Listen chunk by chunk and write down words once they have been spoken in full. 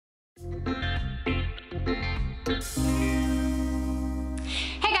Hey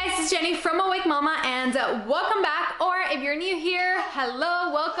guys, it's Jenny from Awake Mama and welcome back, or if you're new here,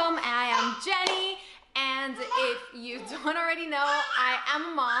 hello, welcome. I am Jenny, and if you don't already know, I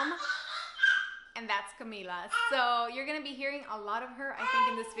am a mom, and that's Camila. So you're gonna be hearing a lot of her, I think,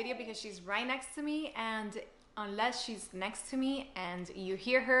 in this video because she's right next to me, and unless she's next to me and you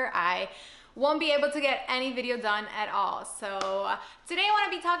hear her, I won't be able to get any video done at all. So today I want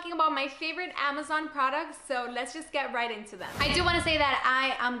to be talking about my favorite Amazon products, so let's just get right into them. I do want to say that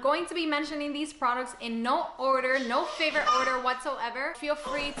I am going to be mentioning these products in no order, no favorite order whatsoever. Feel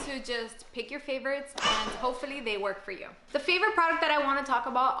free to just pick your favorites and hopefully they work for you. The favorite product that I want to talk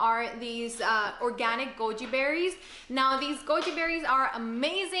about are these organic goji berries. Now these goji berries are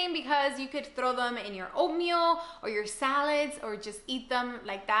amazing because you could throw them in your oatmeal or your salads, or just eat them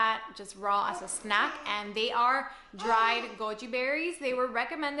like that, just raw as a snack. And they are dried goji berries. They were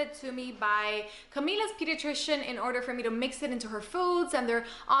recommended to me by Camila's pediatrician in order for me to mix it into her foods, and they're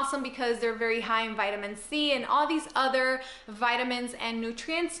awesome because they're very high in vitamin C and all these other vitamins and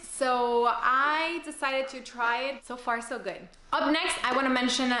nutrients. So I decided to try it. So far so good. Up next, I want to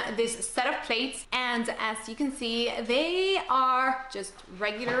mention this set of plates, and as you can see, they are just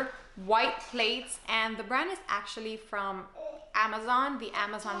regular white plates, and the brand is actually from Amazon, the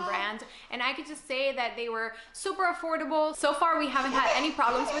Amazon brand, and I could just say that they were super affordable. So far we haven't had any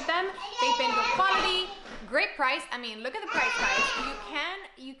problems with them. They've been good quality, great price. I mean, look at the price, guys.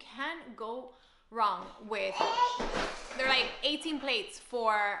 You can't go wrong with, they're like 18 plates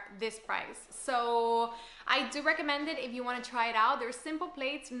for this price. So I do recommend it if you want to try it out. They're simple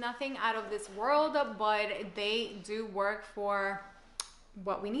plates, nothing out of this world, but they do work for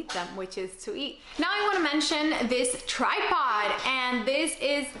what we need them, which is to eat. Now I want to mention this tripod, and this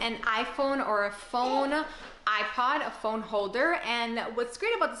is an iPhone or a phone iPod, a phone holder. And what's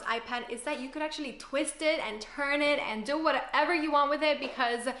great about this iPad is that you could actually twist it and turn it and do whatever you want with it,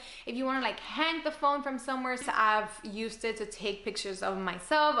 because if you want to like hang the phone from somewhere, so I've used it to take pictures of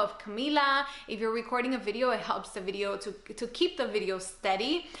myself, of Camila. If you're recording a video, it helps the video to keep the video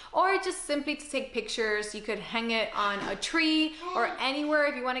steady, or just simply to take pictures. You could hang it on a tree or anywhere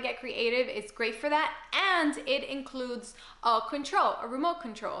if you want to get creative. It's great for that, and it includes a control, a remote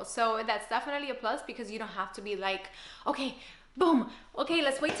control. So that's definitely a plus, because you don't have to be like, okay, boom, okay,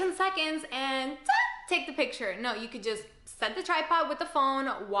 let's wait 10 seconds and take the picture. No, you could just set the tripod with the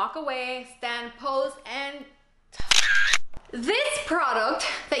phone, walk away, stand, pose, and this product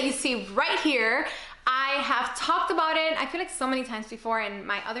that you see right here, I have talked about it, I feel like so many times before in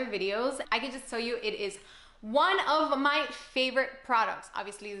my other videos. I can just tell you it is one of my favorite products.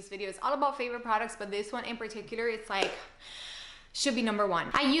 Obviously this video is all about favorite products, but this one in particular, it's like, should be number one.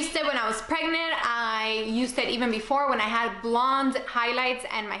 I used it when I was pregnant. I used it even before when I had blonde highlights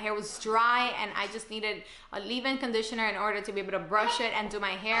and my hair was dry, and I just needed a leave-in conditioner in order to be able to brush it and do my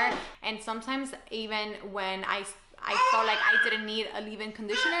hair. And sometimes even when I felt like I didn't need a leave-in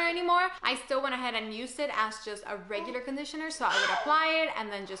conditioner anymore, I still went ahead and used it as just a regular conditioner. So I would apply it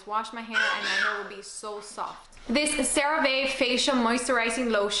and then just wash my hair, and my hair would be so soft. This CeraVe facial moisturizing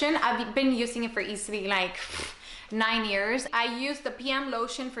lotion, I've been using it for easily like 9 years. I use the PM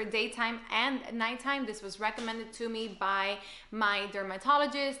lotion for daytime and nighttime. This was recommended to me by my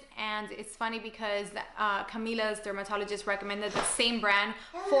dermatologist, and it's funny because Camila's dermatologist recommended the same brand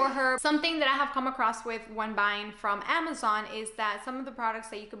for her. Something that I have come across with when buying from Amazon is that some of the products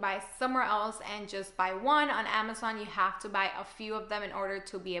that you could buy somewhere else and just buy one, on Amazon you have to buy a few of them in order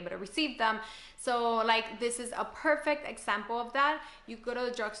to be able to receive them. So like, this is a perfect example of that. You go to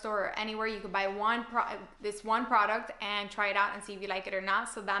the drugstore or anywhere, you could buy this one product and try it out and see if you like it or not.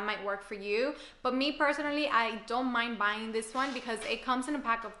 So that might work for you. But me personally, I don't mind buying this one because it comes in a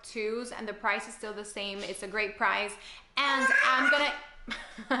pack of 2s and the price is still the same. It's a great price, and I'm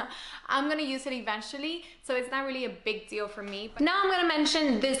gonna use it eventually, so it's not really a big deal for me. But now I'm gonna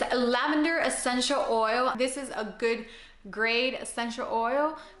mention this lavender essential oil. This is a good grade essential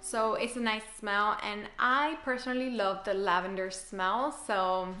oil, so it's a nice smell, and I personally love the lavender smell.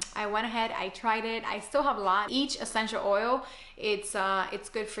 So I went ahead, I tried it. I still have a lot. Each essential oil, it's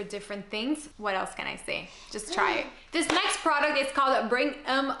good for different things. What else can I say? Just try it. This next product is called Bring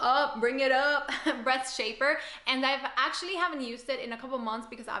It Up Breast Shaper, and I've actually haven't used it in a couple months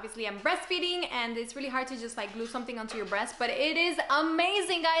because obviously I'm breastfeeding and it's really hard to just like glue something onto your breast, but it is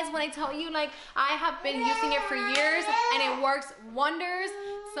amazing, guys. When I tell you, like, I have been using it for years and it works wonders.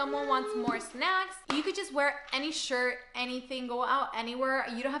 someone wants more snacks. You could just wear any shirt, anything, go out anywhere.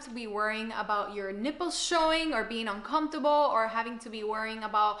 You don't have to be worrying about your nipples showing or being uncomfortable or having to be worrying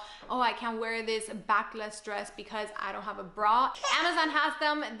about, oh, I can't wear this backless dress because I don't have a bra. Amazon has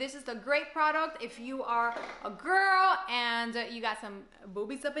them. This is a great product if you are a girl and you got some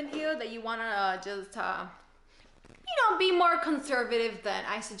boobies up in here that you wanna just you know, be more conservative, then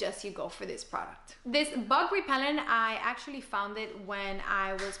I suggest you go for this product. This bug repellent, I actually found it when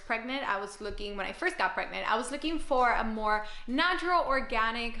I was pregnant. When I first got pregnant, I was looking for a more natural,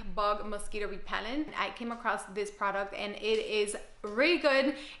 organic bug mosquito repellent. I came across this product and it is really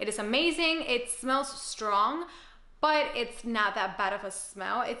good. It is amazing. It smells strong, but it's not that bad of a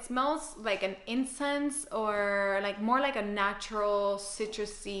smell. It smells like an incense or like more like a natural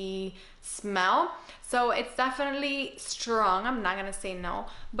citrusy smell. So it's definitely strong. I'm not gonna say no,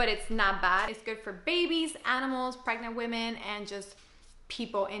 but it's not bad. It's good for babies, animals, pregnant women, and just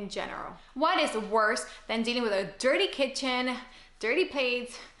people in general. What is worse than dealing with a dirty kitchen, dirty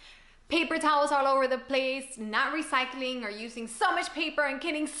plates, paper towels all over the place, not recycling or using so much paper and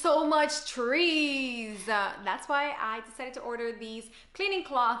killing so much trees? That's why I decided to order these cleaning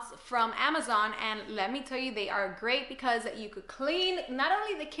cloths from Amazon, and let me tell you, they are great because you could clean not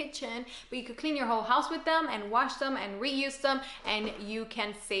only the kitchen, but you could clean your whole house with them and wash them and reuse them, and you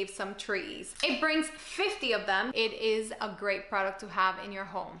can save some trees. It brings 50 of them. It is a great product to have in your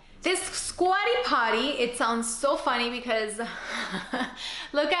home. This squatty potty, it sounds so funny because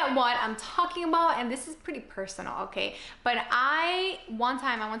look at what I'm talking about, and this is pretty personal, okay? But one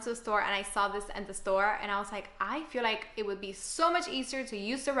time I went to the store and I saw this at the store and I was like, I feel like it would be so much easier to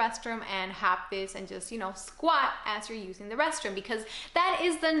use the restroom and have this and just, you know, squat as you're using the restroom, because that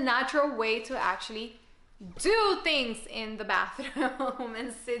is the natural way to actually do things in the bathroom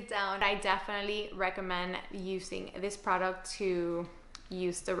and sit down. I definitely recommend using this product to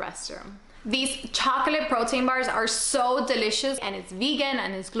use the restroom. These chocolate protein bars are so delicious, and it's vegan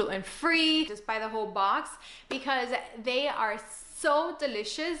and it's gluten-free. Just buy the whole box because they are so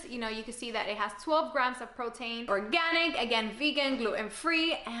delicious. You know, you can see that it has 12 grams of protein, organic, again, vegan,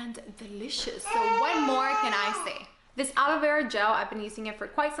 gluten-free, and delicious. So what more can I say? This aloe vera gel, I've been using it for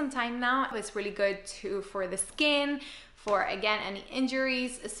quite some time now. It's really good too for the skin, for again any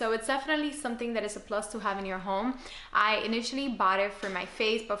injuries, so it's definitely something that is a plus to have in your home. I initially bought it for my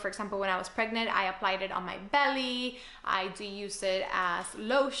face, but for example when I was pregnant I applied it on my belly. I do use it as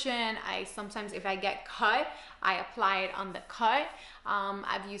lotion. I sometimes, if I get cut, I apply it on the cut.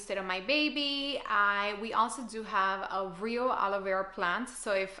 I've used it on my baby. We also do have a real aloe vera plant,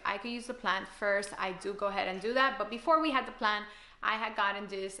 so if I could use the plant first, I do go ahead and do that. But before we had the plant, I had gotten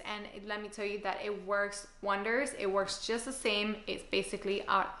this, and let me tell you that it works wonders. It works just the same. It's basically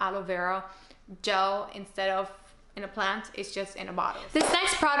aloe vera gel instead of in a plant. It's just in a bottle. This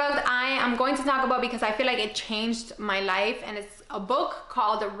next product I am going to talk about because I feel like it changed my life, and it's a book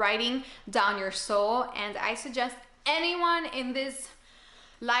called Writing Down Your Soul, and I suggest anyone in this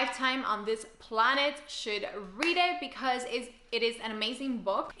lifetime on this planet should read it because it is an amazing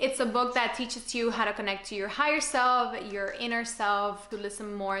book. It's a book that teaches you how to connect to your higher self, your inner self, to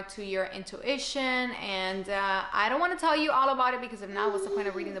listen more to your intuition. And I don't want to tell you all about it because if not, what's the point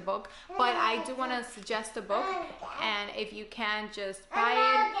of reading the book? But I do want to suggest the book, and if you can, just buy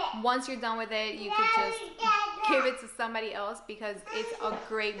it. Once you're done with it, you could just give it to somebody else because it's a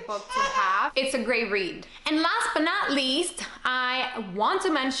great book to have. It's a great read. And last but not least, I want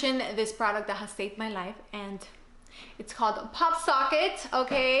to mention this product that has saved my life, and it's called Pop Socket,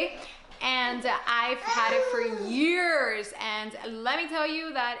 okay? And I've had it for years, and let me tell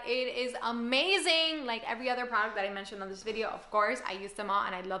you that it is amazing. Like every other product that I mentioned on this video, of course, I use them all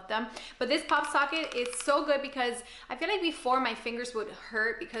and I love them. But this Pop Socket is so good because I feel like before my fingers would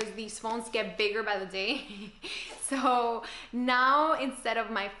hurt because these phones get bigger by the day. So now instead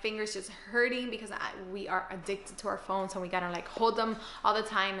of my fingers just hurting because we are addicted to our phones and we gotta like hold them all the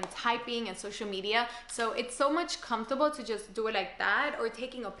time and typing and social media. So it's so much comfortable to just do it like that, or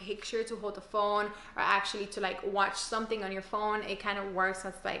taking a picture to hold the phone, or actually to like watch something on your phone. It kind of works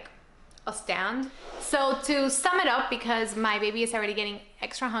as like a stand. So to sum it up, because my baby is already getting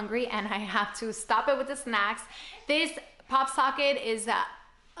extra hungry and I have to stop it with the snacks, this Pop Socket is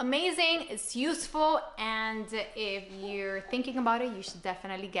amazing, it's useful, and if you're thinking about it, you should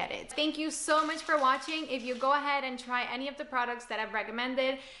definitely get it. Thank you so much for watching. If you go ahead and try any of the products that I've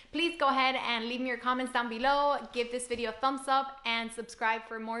recommended, please go ahead and leave me your comments down below, give this video a thumbs up, and subscribe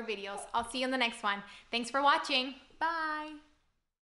for more videos. I'll see you in the next one. Thanks for watching. Bye.